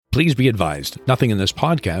Please be advised, nothing in this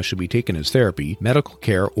podcast should be taken as therapy, medical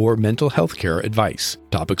care, or mental health care advice.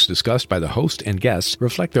 Topics discussed by the host and guests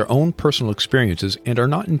reflect their own personal experiences and are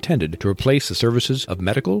not intended to replace the services of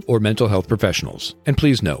medical or mental health professionals. And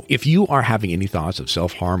please know, if you are having any thoughts of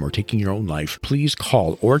self-harm or taking your own life, please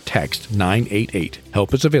call or text 988.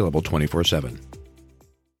 Help is available 24/7.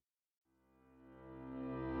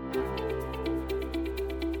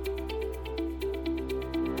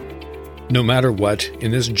 No matter what,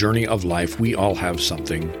 in this journey of life, we all have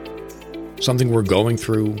something. Something we're going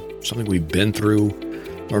through, something we've been through,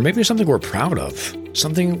 or maybe something we're proud of,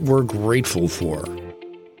 something we're grateful for.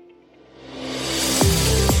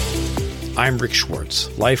 I'm Rick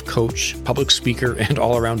Schwartz, life coach, public speaker, and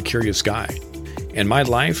all-around curious guy. And my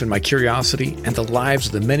life and my curiosity and the lives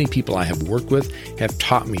of the many people I have worked with have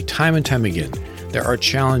taught me time and time again there are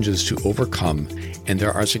challenges to overcome and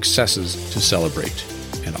there are successes to celebrate.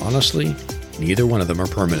 And honestly, neither one of them are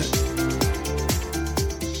permanent.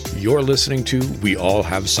 You're listening to We All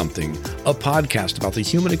Have Something, a podcast about the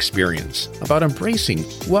human experience, about embracing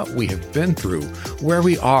what we have been through, where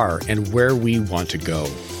we are, and where we want to go.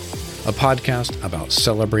 A podcast about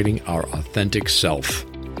celebrating our authentic self.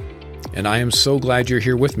 And I am so glad you're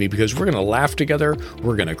here with me because we're going to laugh together,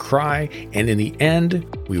 we're going to cry, and in the end,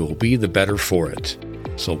 we will be the better for it.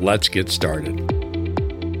 So let's get started.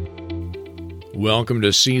 Welcome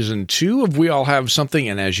to Season 2 of We All Have Something,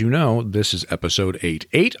 and as you know, this is Episode 8.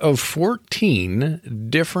 8 of 14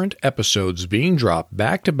 different episodes being dropped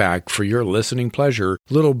back-to-back for your listening pleasure.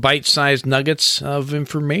 Little bite-sized nuggets of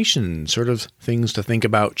information, sort of things to think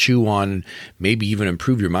about, chew on, maybe even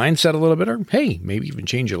improve your mindset a little bit, or hey, maybe even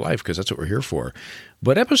change your life, because that's what we're here for.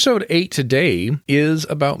 But Episode 8 today is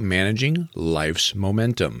about managing life's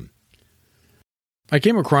momentum. I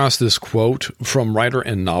came across this quote from writer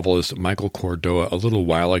and novelist Michael Cordoa a little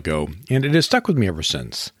while ago, and it has stuck with me ever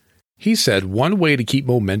since. He said, "One way to keep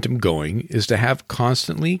momentum going is to have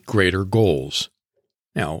constantly greater goals."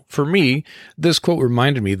 Now, for me, this quote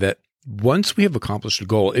reminded me that once we have accomplished a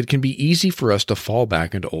goal, it can be easy for us to fall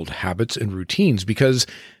back into old habits and routines because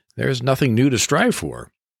there's nothing new to strive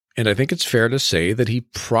for. And I think it's fair to say that he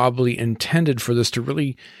probably intended for this to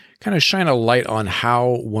really kind of shine a light on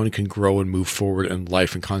how one can grow and move forward in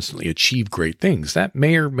life and constantly achieve great things. That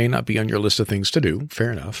may or may not be on your list of things to do,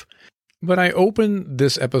 fair enough. But I opened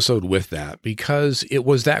this episode with that because it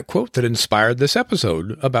was that quote that inspired this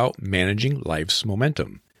episode about managing life's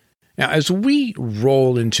momentum. Now, as we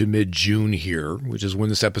roll into mid-June here, which is when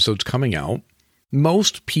this episode's coming out,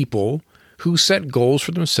 most people who set goals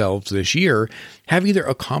for themselves this year have either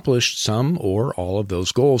accomplished some or all of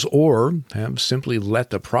those goals, or have simply let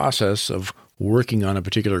the process of working on a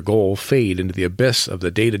particular goal fade into the abyss of the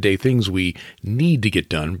day-to-day things we need to get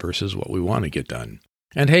done versus what we want to get done.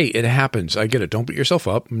 And hey, it happens. I get it. Don't beat yourself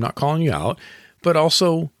up. I'm not calling you out, but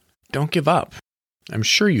also don't give up. I'm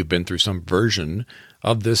sure you've been through some version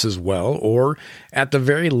of this as well, or at the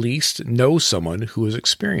very least know someone who has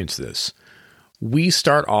experienced this. We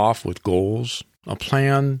start off with goals, a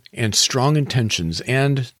plan, and strong intentions,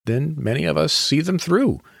 and then many of us see them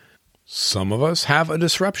through. Some of us have a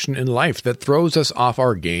disruption in life that throws us off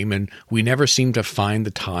our game, and we never seem to find the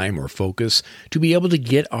time or focus to be able to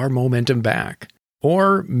get our momentum back.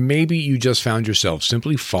 Or maybe you just found yourself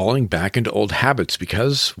simply falling back into old habits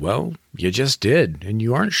because, well, you just did, and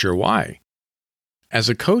you aren't sure why. As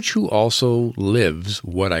a coach who also lives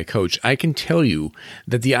what I coach, I can tell you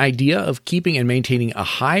that the idea of keeping and maintaining a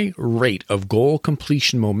high rate of goal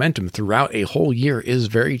completion momentum throughout a whole year is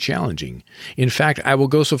very challenging. In fact, I will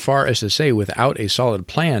go so far as to say without a solid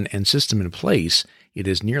plan and system in place, it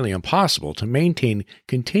is nearly impossible to maintain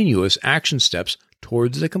continuous action steps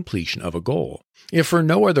towards the completion of a goal. If for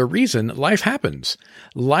no other reason, life happens.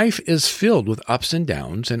 Life is filled with ups and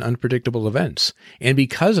downs and unpredictable events. And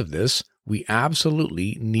because of this, we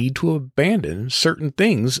absolutely need to abandon certain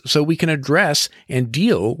things so we can address and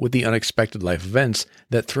deal with the unexpected life events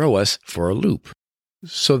that throw us for a loop.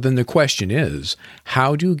 So then the question is,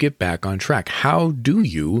 how do you get back on track? How do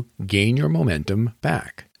you gain your momentum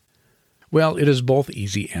back? Well, it is both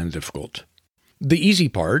easy and difficult. The easy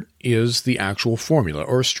part is the actual formula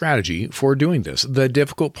or strategy for doing this. The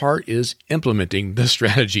difficult part is implementing the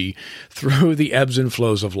strategy through the ebbs and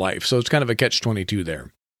flows of life. So it's kind of a catch-22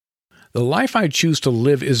 there. The life I choose to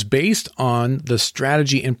live is based on the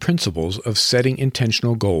strategy and principles of setting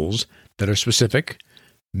intentional goals that are specific,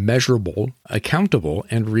 measurable, accountable,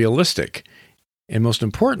 and realistic. And most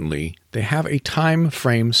importantly, they have a time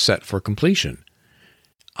frame set for completion.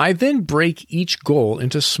 I then break each goal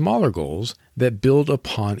into smaller goals that build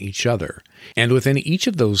upon each other. And within each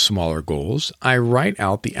of those smaller goals, I write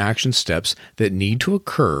out the action steps that need to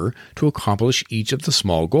occur to accomplish each of the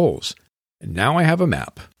small goals. And now I have a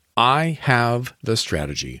map. I have the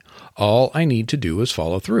strategy. All I need to do is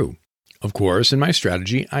follow through. Of course, in my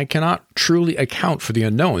strategy, I cannot truly account for the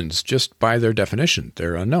unknowns just by their definition.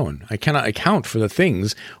 They're unknown. I cannot account for the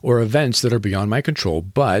things or events that are beyond my control,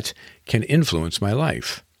 but can influence my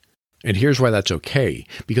life. And here's why that's okay.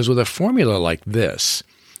 Because with a formula like this,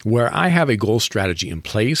 where I have a goal strategy in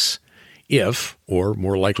place, if, or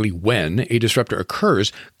more likely when, a disruptor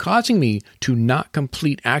occurs, causing me to not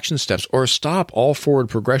complete action steps or stop all forward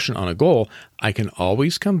progression on a goal, I can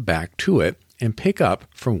always come back to it and pick up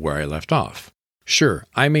from where I left off. Sure,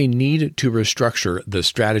 I may need to restructure the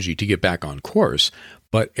strategy to get back on course,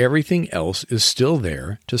 but everything else is still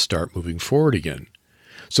there to start moving forward again.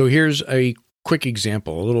 So here's a quick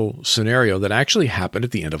example, a little scenario that actually happened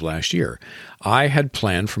at the end of last year. I had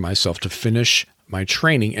planned for myself to finish my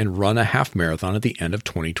training and run a half marathon at the end of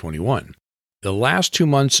 2021. The last 2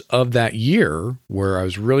 months of that year, where I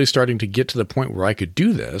was really starting to get to the point where I could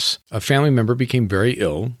do this, a family member became very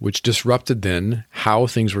ill, which disrupted then how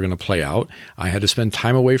things were going to play out. I had to spend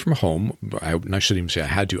time away from home. I shouldn't even say I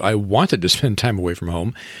had to. I wanted to spend time away from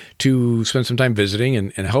home to spend some time visiting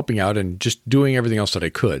and helping out and just doing everything else that I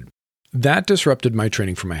could. That disrupted my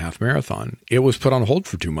training for my half marathon. It was put on hold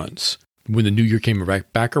for 2 months. When the new year came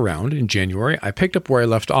back around in January, I picked up where I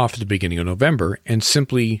left off at the beginning of November and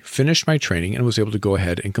simply finished my training and was able to go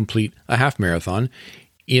ahead and complete a half marathon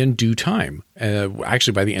in due time,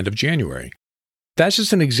 actually by the end of January. That's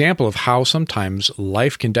just an example of how sometimes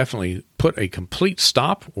life can definitely put a complete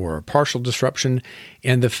stop or a partial disruption.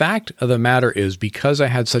 And the fact of the matter is, because I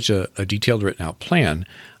had such a detailed written out plan,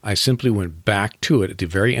 I simply went back to it at the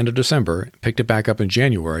very end of December, picked it back up in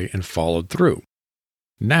January, and followed through.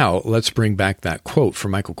 Now, let's bring back that quote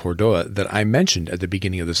from Michael Cordoa that I mentioned at the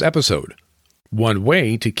beginning of this episode. One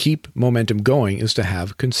way to keep momentum going is to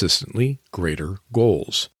have consistently greater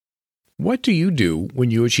goals. What do you do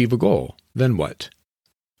when you achieve a goal? Then what?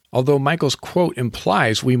 Although Michael's quote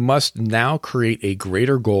implies we must now create a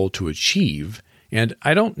greater goal to achieve, and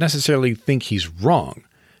I don't necessarily think he's wrong.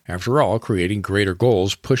 After all, creating greater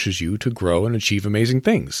goals pushes you to grow and achieve amazing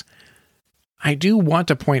things. I do want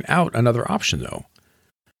to point out another option, though.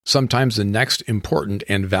 Sometimes the next important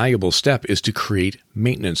and valuable step is to create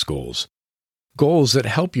maintenance goals. Goals that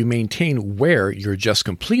help you maintain where your just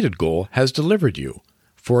completed goal has delivered you.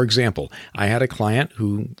 For example, I had a client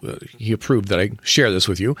who, he approved that I share this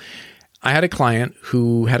with you. I had a client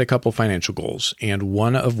who had a couple financial goals, and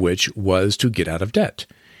one of which was to get out of debt.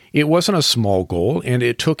 It wasn't a small goal, and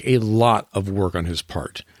it took a lot of work on his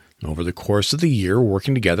part. Over the course of the year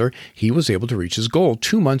working together, he was able to reach his goal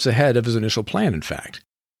 2 months ahead of his initial plan, in fact.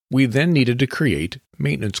 We then needed to create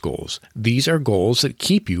maintenance goals. These are goals that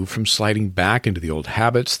keep you from sliding back into the old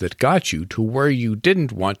habits that got you to where you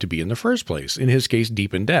didn't want to be in the first place, in his case,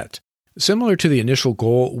 deep in debt. Similar to the initial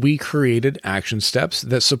goal, we created action steps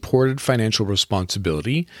that supported financial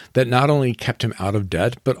responsibility that not only kept him out of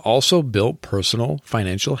debt, but also built personal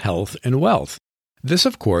financial health and wealth. This,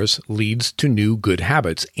 of course, leads to new good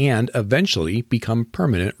habits and eventually become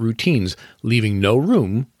permanent routines, leaving no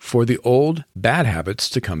room for the old bad habits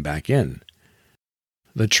to come back in.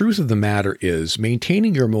 The truth of the matter is,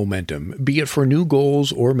 maintaining your momentum, be it for new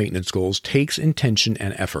goals or maintenance goals, takes intention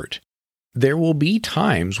and effort. There will be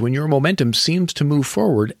times when your momentum seems to move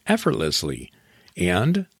forward effortlessly,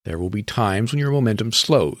 and there will be times when your momentum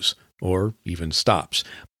slows or even stops.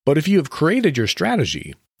 But if you have created your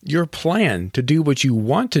strategy, your plan to do what you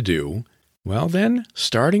want to do, well then,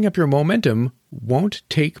 starting up your momentum won't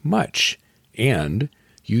take much, and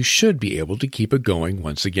you should be able to keep it going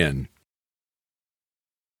once again.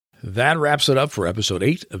 That wraps it up for episode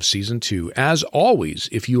 8 of season 2. As always,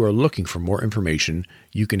 if you are looking for more information,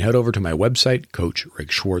 you can head over to my website,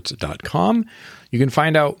 coachrickschwartz.com. You can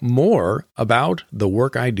find out more about the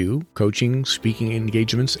work I do, coaching, speaking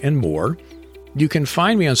engagements, and more. You can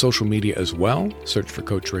find me on social media as well. Search for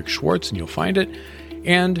Coach Rick Schwartz and you'll find it.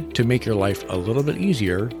 And to make your life a little bit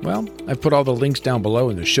easier, well, I've put all the links down below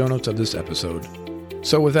in the show notes of this episode.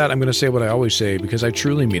 So with that, I'm going to say what I always say because I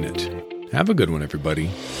truly mean it. Have a good one, everybody.